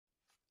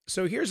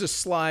So here's a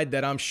slide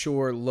that I'm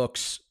sure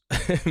looks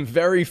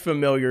very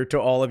familiar to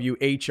all of you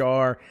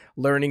HR,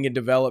 learning and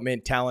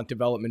development, talent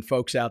development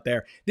folks out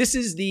there. This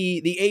is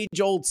the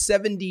age-old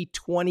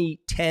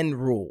 70-20-10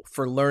 rule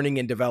for learning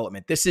and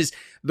development. This is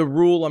the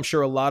rule I'm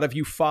sure a lot of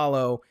you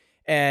follow,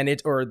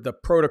 and or the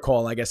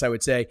protocol, I guess I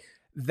would say,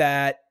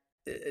 that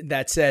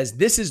says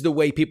this is the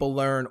way people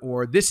learn,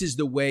 or this is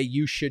the way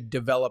you should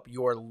develop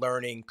your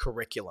learning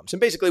curriculums.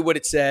 And basically what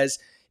it says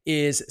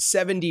is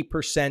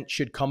 70%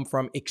 should come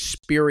from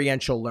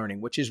experiential learning,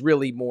 which is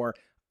really more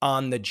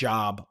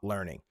on-the-job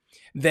learning.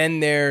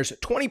 Then there's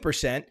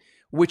 20%,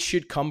 which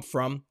should come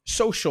from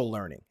social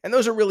learning. And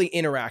those are really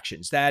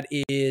interactions. That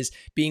is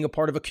being a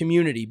part of a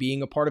community,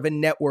 being a part of a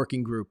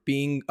networking group,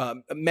 being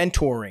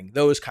mentoring,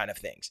 those kind of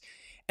things.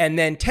 And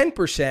then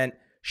 10%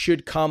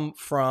 should come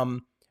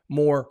from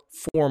more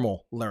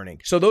formal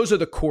learning. So those are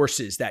the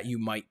courses that you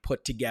might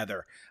put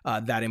together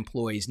that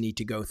employees need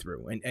to go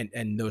through,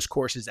 and those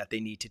courses that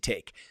they need to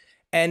take.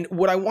 And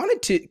what I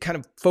wanted to kind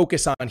of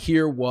focus on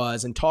here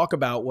and talk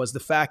about was the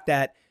fact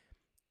that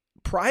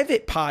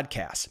private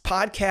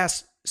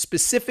podcasts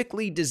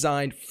specifically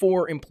designed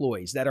for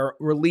employees that are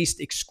released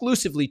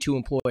exclusively to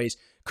employees,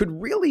 could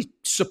really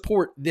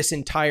support this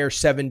entire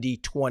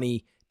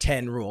 70-20-10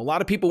 rule. A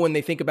lot of people, when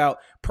they think about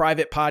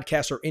private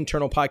podcasts or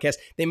internal podcasts,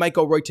 they might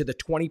go right to the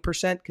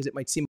 20% because it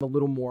might seem a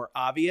little more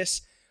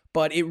obvious,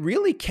 but it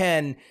really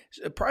can.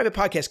 A private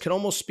podcast can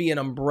almost be an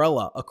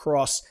umbrella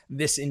across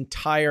this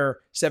entire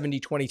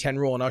 70-20-10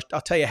 rule. And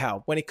I'll tell you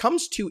how. When it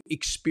comes to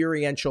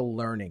experiential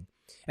learning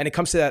and it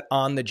comes to that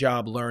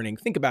on-the-job learning,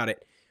 think about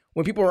it.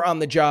 When people are on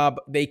the job,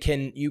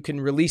 you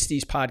can release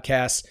these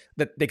podcasts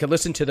that they can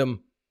listen to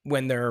them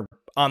when they're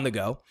on the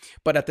go.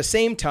 But at the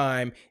same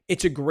time,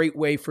 it's a great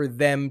way for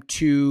them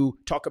to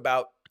talk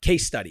about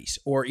case studies,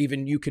 or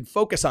even you could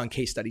focus on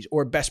case studies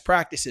or best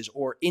practices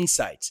or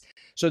insights.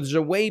 So there's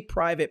a way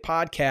private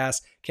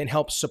podcasts can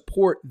help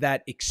support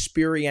that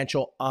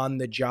experiential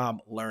on-the-job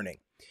learning.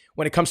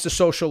 When it comes to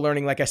social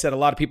learning, like I said, a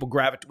lot of people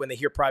gravitate when they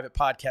hear private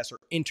podcasts or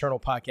internal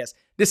podcasts.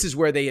 This is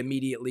where they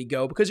immediately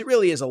go because it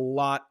really is a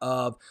lot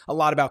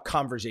about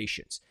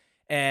conversations.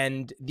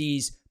 And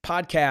these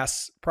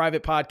podcasts,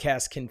 private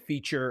podcasts, can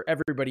feature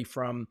everybody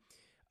from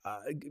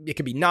it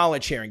could be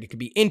knowledge sharing, it could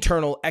be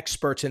internal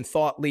experts and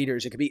thought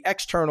leaders, it could be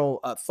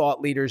external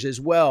thought leaders as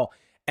well,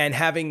 and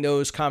having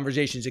those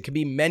conversations. It could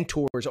be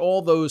mentors.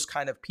 All those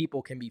kind of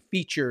people can be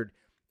featured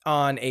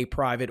on a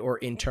private or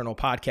internal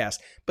podcast.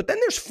 But then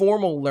there's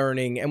formal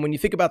learning. And when you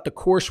think about the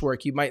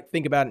coursework, you might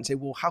think about it and say,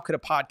 well, how could a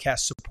podcast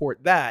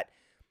support that?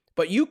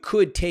 But you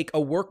could take a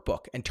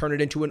workbook and turn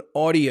it into an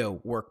audio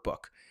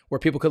workbook where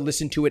people could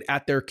listen to it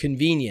at their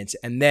convenience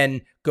and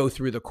then go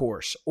through the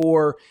course.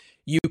 Or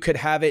you could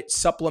have it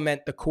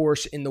supplement the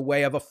course in the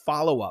way of a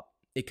follow-up.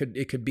 It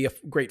could be a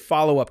great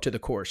follow-up to the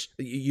course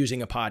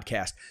using a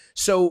podcast.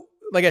 So,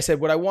 like I said,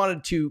 what I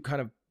wanted to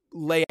kind of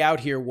lay out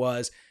here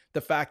was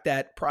the fact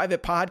that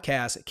private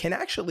podcasts can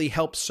actually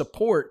help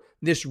support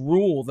this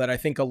rule that I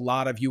think a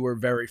lot of you are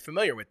very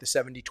familiar with, the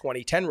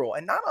 70-20-10 rule.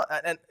 And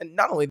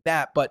not only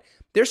that, but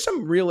there's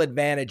some real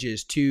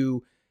advantages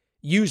to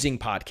using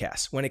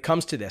podcasts when it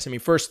comes to this. I mean,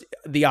 first,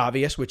 the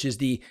obvious, which is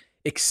the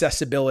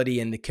accessibility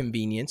and the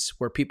convenience,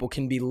 where people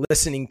can be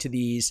listening to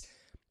these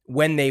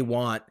when they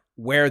want,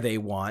 where they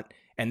want,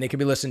 and they can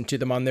be listening to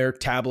them on their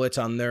tablets,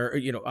 on their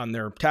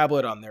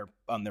tablet, on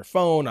their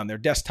phone, on their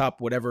desktop,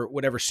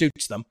 whatever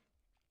suits them.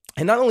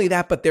 And not only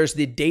that, but there's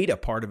the data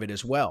part of it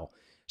as well.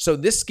 So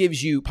this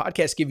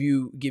podcasts give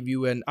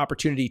you an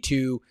opportunity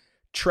to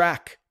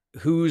track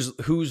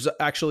who's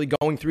actually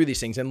going through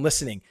these things and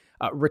listening,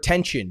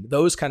 retention,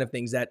 those kind of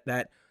things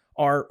that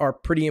are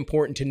pretty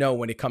important to know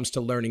when it comes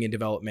to learning and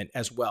development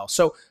as well.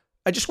 So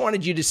I just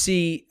wanted you to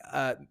see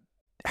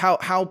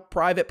how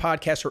private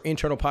podcasts or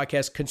internal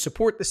podcasts can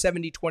support the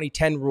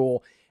 70-20-10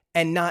 rule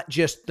and not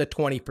just the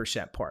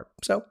 20% part.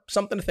 So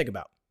something to think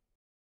about.